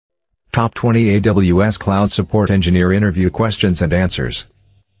Top 20 AWS Cloud Support Engineer Interview Questions and Answers.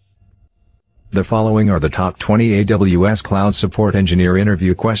 The following are the top 20 AWS Cloud Support Engineer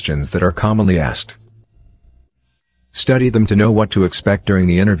interview questions that are commonly asked. Study them to know what to expect during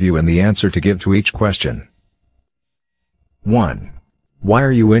the interview and the answer to give to each question. 1. Why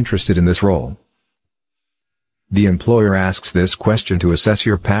are you interested in this role? The employer asks this question to assess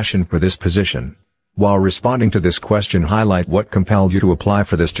your passion for this position. While responding to this question, highlight what compelled you to apply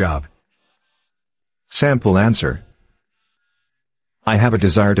for this job. Sample answer. I have a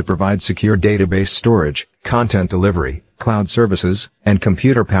desire to provide secure database storage, content delivery, cloud services, and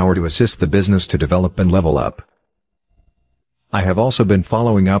computer power to assist the business to develop and level up. I have also been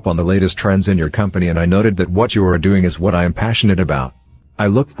following up on the latest trends in your company, and I noted that what you are doing is what I am passionate about. I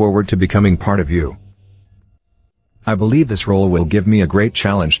look forward to becoming part of you. I believe this role will give me a great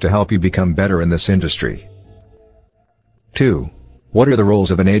challenge to help you become better in this industry. 2. What are the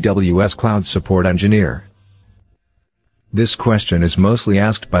roles of an AWS Cloud Support Engineer? This question is mostly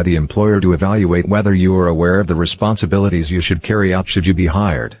asked by the employer to evaluate whether you are aware of the responsibilities you should carry out should you be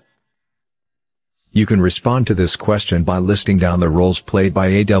hired. You can respond to this question by listing down the roles played by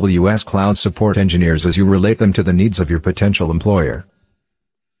AWS Cloud Support Engineers as you relate them to the needs of your potential employer.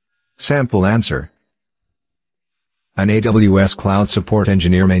 Sample answer. An AWS Cloud Support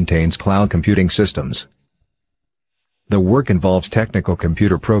Engineer maintains cloud computing systems. The work involves technical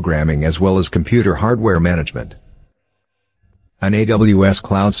computer programming as well as computer hardware management. An AWS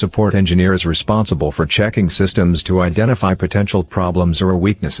Cloud Support Engineer is responsible for checking systems to identify potential problems or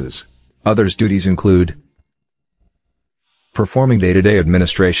weaknesses. Others' duties include performing day-to-day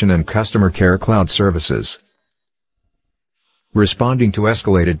administration and customer care cloud services, responding to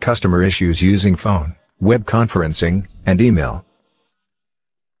escalated customer issues using phone, web conferencing, and email,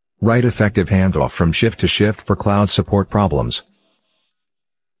 right effective handoff from shift to shift for cloud support problems,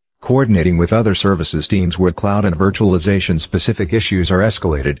 coordinating with other services teams where cloud and virtualization specific issues are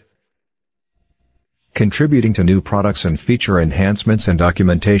escalated, contributing to new products and feature enhancements and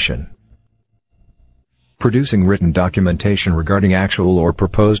documentation, producing written documentation regarding actual or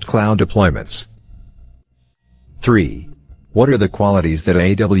proposed cloud deployments. 3. What are the qualities that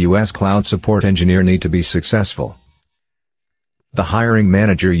an AWS Cloud Support Engineer need to be successful? The hiring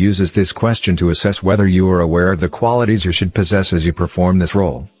manager uses this question to assess whether you are aware of the qualities you should possess as you perform this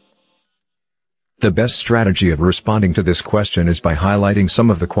role. The best strategy of responding to this question is by highlighting some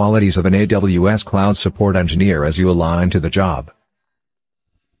of the qualities of an AWS Cloud Support Engineer as you align to the job.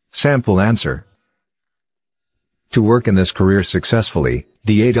 Sample answer. To work in this career successfully,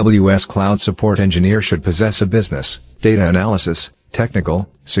 the AWS Cloud Support Engineer should possess a business, data analysis, technical,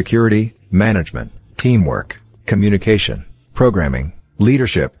 security, management, teamwork, communication, programming,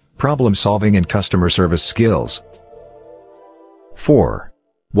 leadership, problem-solving and customer service skills. 4.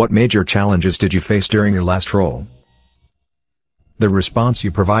 What major challenges did you face during your last role? The response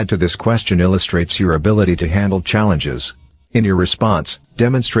you provide to this question illustrates your ability to handle challenges. In your response,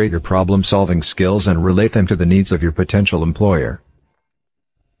 demonstrate your problem-solving skills and relate them to the needs of your potential employer.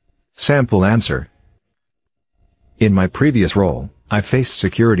 Sample answer. In my previous role, I faced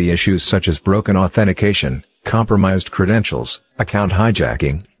security issues such as broken authentication, compromised credentials, account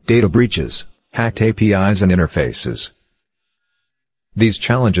hijacking, data breaches, hacked APIs and interfaces. These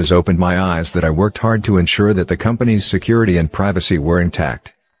challenges opened my eyes that I worked hard to ensure that the company's security and privacy were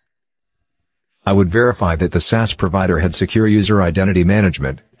intact. I would verify that the SaaS provider had secure user identity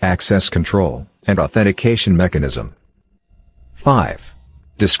management, access control, and authentication mechanism. 5.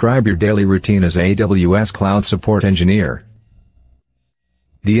 Describe your daily routine as AWS Cloud Support Engineer.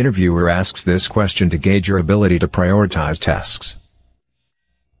 The interviewer asks this question to gauge your ability to prioritize tasks.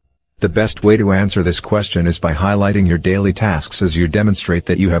 The best way to answer this question is by highlighting your daily tasks as you demonstrate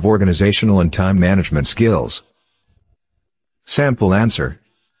that you have organizational and time management skills. Sample answer.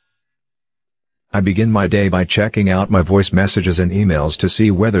 I begin my day by checking out my voice messages and emails to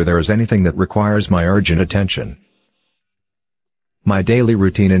see whether there is anything that requires my urgent attention. My daily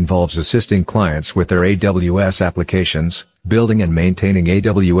routine involves assisting clients with their AWS applications, building and maintaining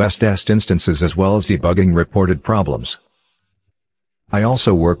AWS test instances as well as debugging reported problems. I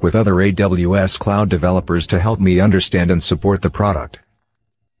also work with other AWS cloud developers to help me understand and support the product.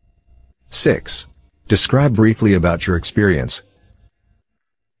 6. Describe briefly about your experience.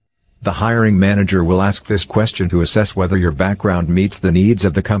 The hiring manager will ask this question to assess whether your background meets the needs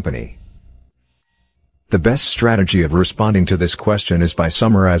of the company. The best strategy of responding to this question is by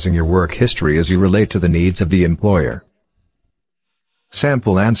summarizing your work history as you relate to the needs of the employer.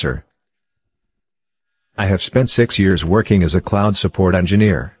 Sample answer. I have spent 6 years working as a cloud support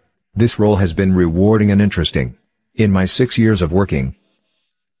engineer. This role has been rewarding and interesting. In my 6 years of working,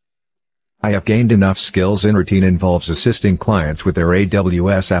 I have gained enough skills in routine involves assisting clients with their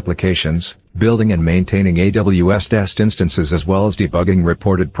AWS applications, building and maintaining AWS test instances as well as debugging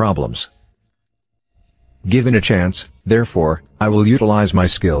reported problems. Given a chance, therefore, I will utilize my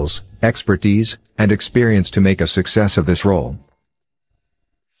skills, expertise, and experience to make a success of this role.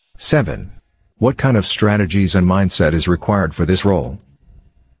 7. What kind of strategies and mindset is required for this role?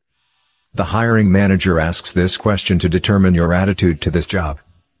 The hiring manager asks this question to determine your attitude to this job.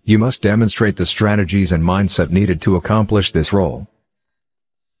 You must demonstrate the strategies and mindset needed to accomplish this role.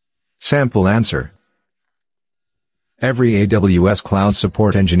 Sample answer. Every AWS Cloud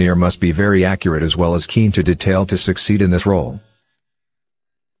Support Engineer must be very accurate as well as keen to detail to succeed in this role.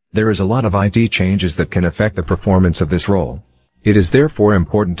 There is a lot of IT changes that can affect the performance of this role. It is therefore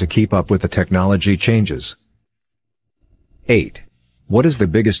important to keep up with the technology changes. 8. What is the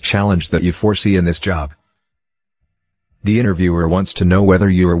biggest challenge that you foresee in this job? The interviewer wants to know whether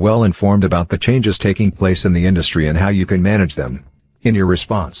you are well informed about the changes taking place in the industry and how you can manage them. In your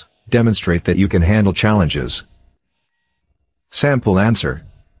response, demonstrate that you can handle challenges. Sample answer.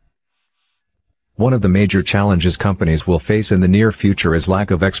 One of the major challenges companies will face in the near future is lack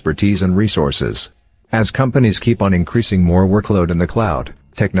of expertise and resources. As companies keep on increasing more workload in the cloud,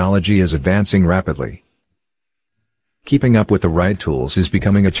 technology is advancing rapidly. Keeping up with the right tools is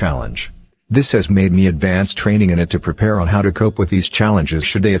becoming a challenge. This has made me advance training in it to prepare on how to cope with these challenges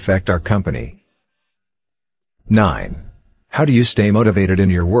should they affect our company. 9. How do you stay motivated in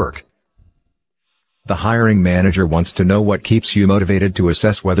your work? The hiring manager wants to know what keeps you motivated to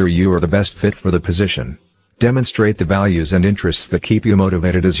assess whether you are the best fit for the position. Demonstrate the values and interests that keep you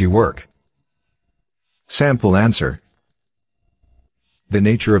motivated as you work. Sample answer. The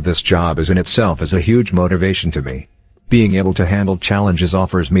nature of this job is in itself is a huge motivation to me. Being able to handle challenges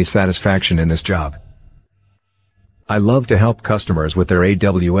offers me satisfaction in this job. I love to help customers with their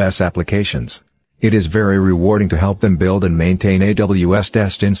AWS applications. It is very rewarding to help them build and maintain AWS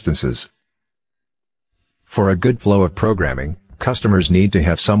test instances. For a good flow of programming, customers need to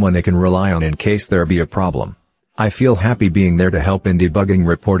have someone they can rely on in case there be a problem. I feel happy being there to help in debugging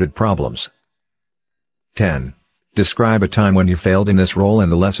reported problems. 10. Describe a time when you failed in this role and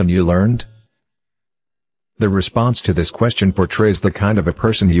the lesson you learned. The response to this question portrays the kind of a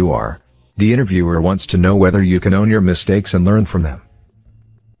person you are. The interviewer wants to know whether you can own your mistakes and learn from them.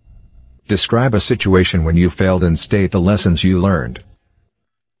 Describe a situation when you failed and state the lessons you learned.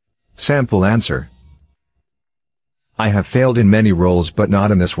 Sample answer. I have failed in many roles but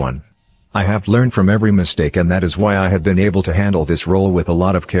not in this one. I have learned from every mistake and that is why I have been able to handle this role with a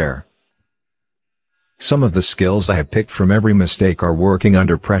lot of care. Some of the skills I have picked from every mistake are working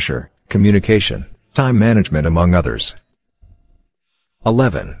under pressure, communication, time management among others.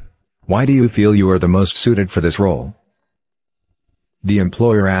 11. Why do you feel you are the most suited for this role? The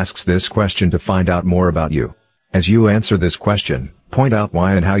employer asks this question to find out more about you. As you answer this question, point out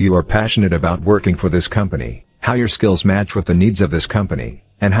why and how you are passionate about working for this company, how your skills match with the needs of this company,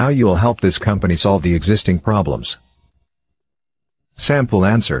 and how you will help this company solve the existing problems. Sample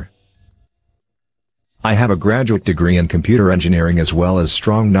answer. I have a graduate degree in computer engineering as well as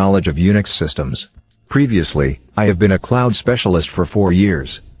strong knowledge of Unix systems. Previously, I have been a cloud specialist for 4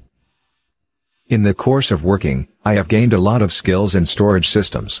 years. In the course of working, I have gained a lot of skills in storage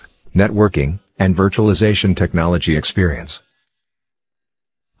systems, networking, and virtualization technology experience.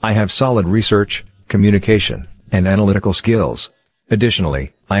 I have solid research, communication, and analytical skills.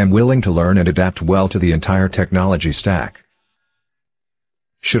 Additionally, I am willing to learn and adapt well to the entire technology stack.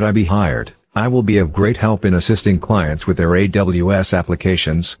 Should I be hired, I will be of great help in assisting clients with their AWS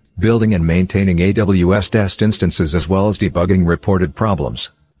applications, building and maintaining AWS test instances as well as debugging reported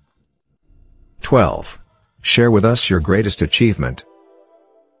problems. 12. Share with us your greatest achievement.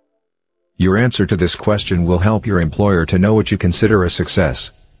 Your answer to this question will help your employer to know what you consider a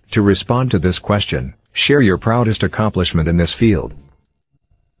success. To respond to this question, share your proudest accomplishment in this field.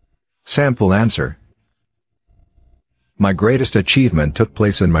 Sample answer. My greatest achievement took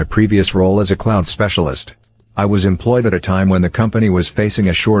place in my previous role as a cloud specialist. I was employed at a time when the company was facing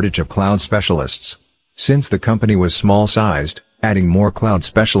a shortage of cloud specialists. Since the company was small-sized, adding more cloud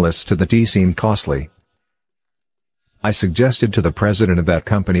specialists to the team seemed costly. I suggested to the president of that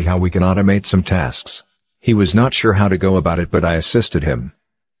company how we can automate some tasks. He was not sure how to go about it, but I assisted him.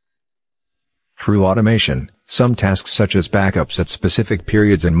 Through automation, some tasks such as backups at specific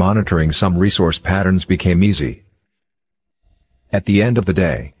periods and monitoring some resource patterns became easy. At the end of the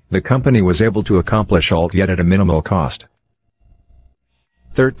day, the company was able to accomplish all yet at a minimal cost.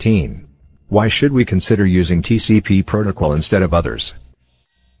 13. Why should we consider using TCP protocol instead of others?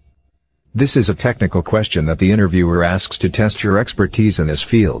 This is a technical question that the interviewer asks to test your expertise in this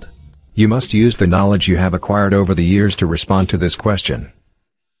field. You must use the knowledge you have acquired over the years to respond to this question.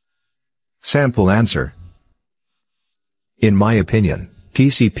 Sample answer. In my opinion,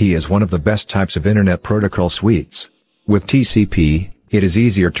 TCP is one of the best types of Internet Protocol suites. With TCP, it is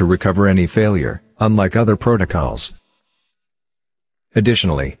easier to recover any failure, unlike other protocols.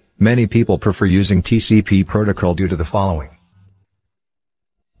 Additionally, many people prefer using TCP protocol due to the following.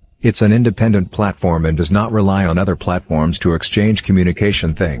 It's an independent platform and does not rely on other platforms to exchange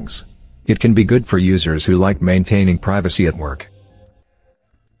communication things. It can be good for users who like maintaining privacy at work.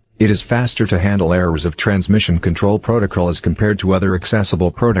 It is faster to handle errors of transmission control protocol as compared to other accessible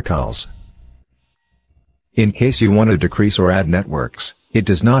protocols. In case you want to decrease or add networks, it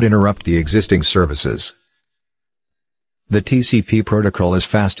does not interrupt the existing services. The TCP protocol is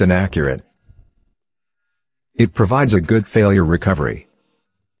fast and accurate. It provides a good failure recovery.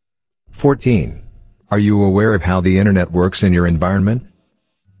 14. Are you aware of how the Internet works in your environment?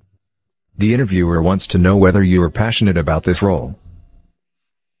 The interviewer wants to know whether you are passionate about this role.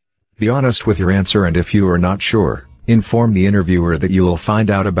 Be honest with your answer, and if you are not sure, inform the interviewer that you will find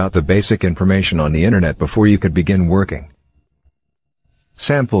out about the basic information on the Internet before you could begin working.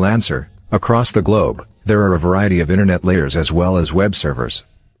 Sample answer. Across the globe, there are a variety of Internet layers as well as web servers.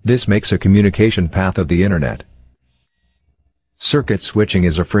 This makes a communication path of the Internet. Circuit switching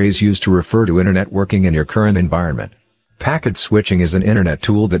is a phrase used to refer to Internet working in your current environment. Packet switching is an Internet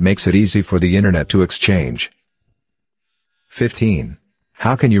tool that makes it easy for the Internet to exchange. 15.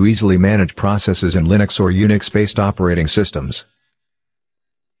 How can you easily manage processes in Linux or Unix-based operating systems?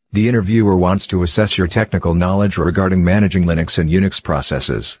 The interviewer wants to assess your technical knowledge regarding managing Linux and Unix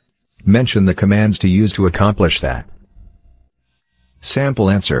processes. Mention the commands to use to accomplish that.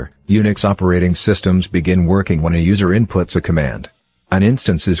 Sample answer. Unix operating systems begin working when a user inputs a command. An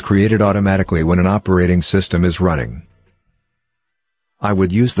instance is created automatically when an operating system is running. I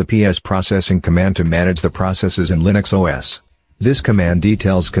would use the PS processing command to manage the processes in Linux OS. This command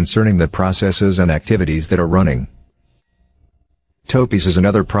details concerning the processes and activities that are running. Topis is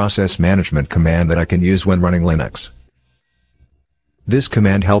another process management command that I can use when running Linux. This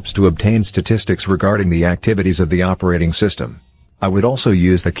command helps to obtain statistics regarding the activities of the operating system. I would also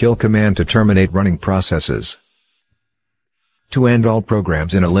use the kill command to terminate running processes. To end all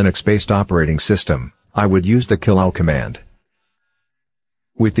programs in a Linux-based operating system, I would use the kill all command.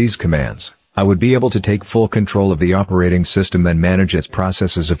 With these commands, I would be able to take full control of the operating system and manage its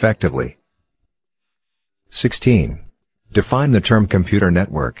processes effectively. 16. Define the term computer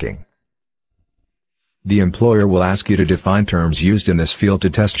networking. The employer will ask you to define terms used in this field to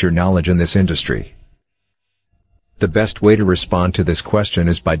test your knowledge in this industry. The best way to respond to this question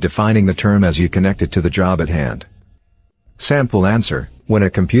is by defining the term as you connect it to the job at hand. Sample answer. When a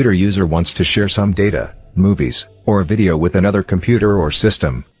computer user wants to share some data, movies, or video with another computer or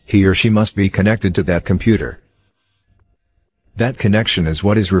system, he or she must be connected to that computer. That connection is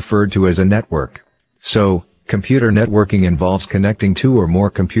what is referred to as a network. So, computer networking involves connecting two or more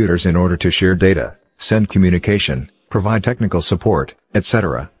computers in order to share data, send communication, provide technical support,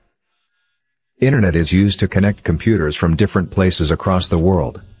 etc. Internet is used to connect computers from different places across the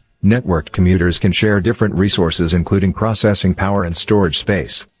world. Networked computers can share different resources including processing power and storage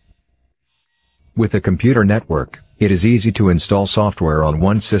space. With a computer network, it is easy to install software on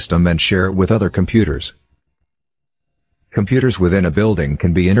one system and share it with other computers. Computers within a building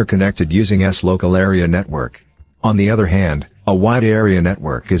can be interconnected using local area network. On the other hand, a wide area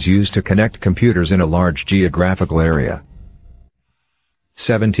network is used to connect computers in a large geographical area.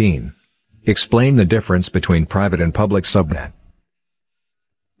 17. Explain the difference between private and public subnet.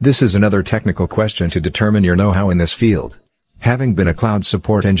 This is another technical question to determine your know-how in this field. Having been a cloud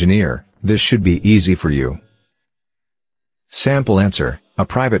support engineer, this should be easy for you. Sample answer. A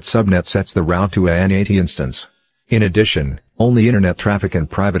private subnet sets the route to a NAT instance. In addition, only internet traffic and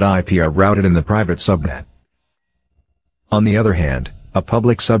private IP are routed in the private subnet. On the other hand, a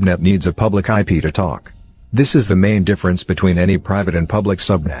public subnet needs a public IP to talk. This is the main difference between any private and public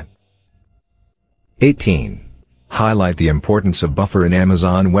subnet. 18. Highlight the importance of buffer in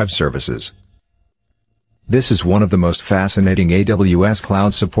Amazon Web Services. This is one of the most fascinating AWS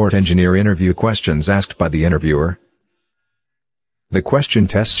Cloud Support Engineer interview questions asked by the interviewer. The question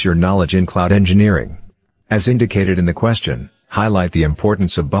tests your knowledge in cloud engineering. As indicated in the question, highlight the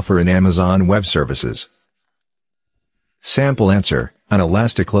importance of buffer in Amazon Web Services. Sample answer. An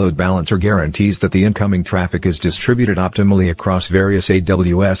elastic load balancer guarantees that the incoming traffic is distributed optimally across various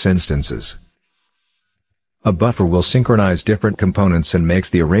AWS instances. A buffer will synchronize different components and makes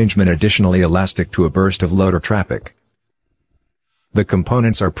the arrangement additionally elastic to a burst of load or traffic. The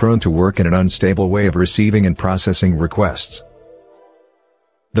components are prone to work in an unstable way of receiving and processing requests.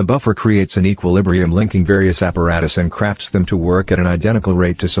 The buffer creates an equilibrium linking various apparatus and crafts them to work at an identical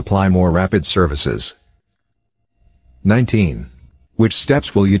rate to supply more rapid services. 19. Which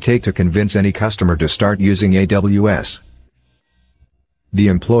steps will you take to convince any customer to start using AWS? The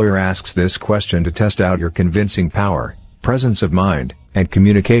employer asks this question to test out your convincing power, presence of mind, and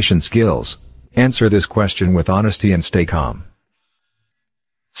communication skills. Answer this question with honesty and stay calm.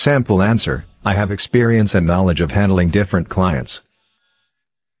 Sample answer: I have experience and knowledge of handling different clients.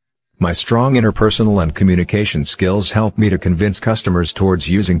 My strong interpersonal and communication skills help me to convince customers towards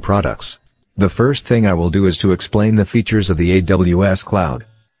using products. The first thing I will do is to explain the features of the AWS Cloud.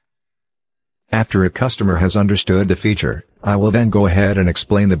 After a customer has understood the feature, I will then go ahead and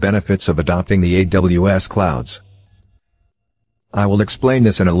explain the benefits of adopting the AWS clouds. I will explain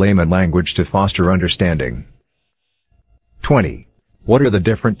this in a layman language to foster understanding. 20. What are the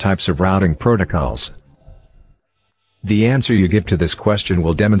different types of routing protocols? The answer you give to this question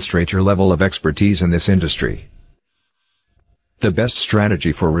will demonstrate your level of expertise in this industry. The best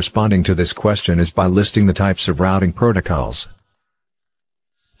strategy for responding to this question is by listing the types of routing protocols.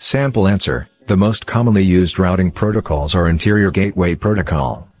 Sample answer: the most commonly used routing protocols are Interior Gateway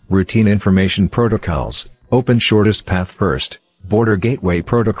Protocol, Routine Information Protocols, Open Shortest Path First, Border Gateway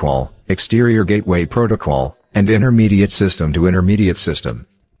Protocol, Exterior Gateway Protocol, and Intermediate System to Intermediate System.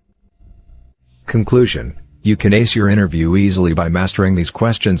 Conclusion: you can ace your interview easily by mastering these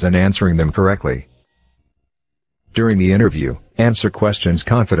questions and answering them correctly. During the interview, answer questions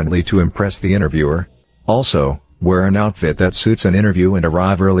confidently to impress the interviewer. Also, wear an outfit that suits an interview and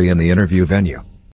arrive early in the interview venue.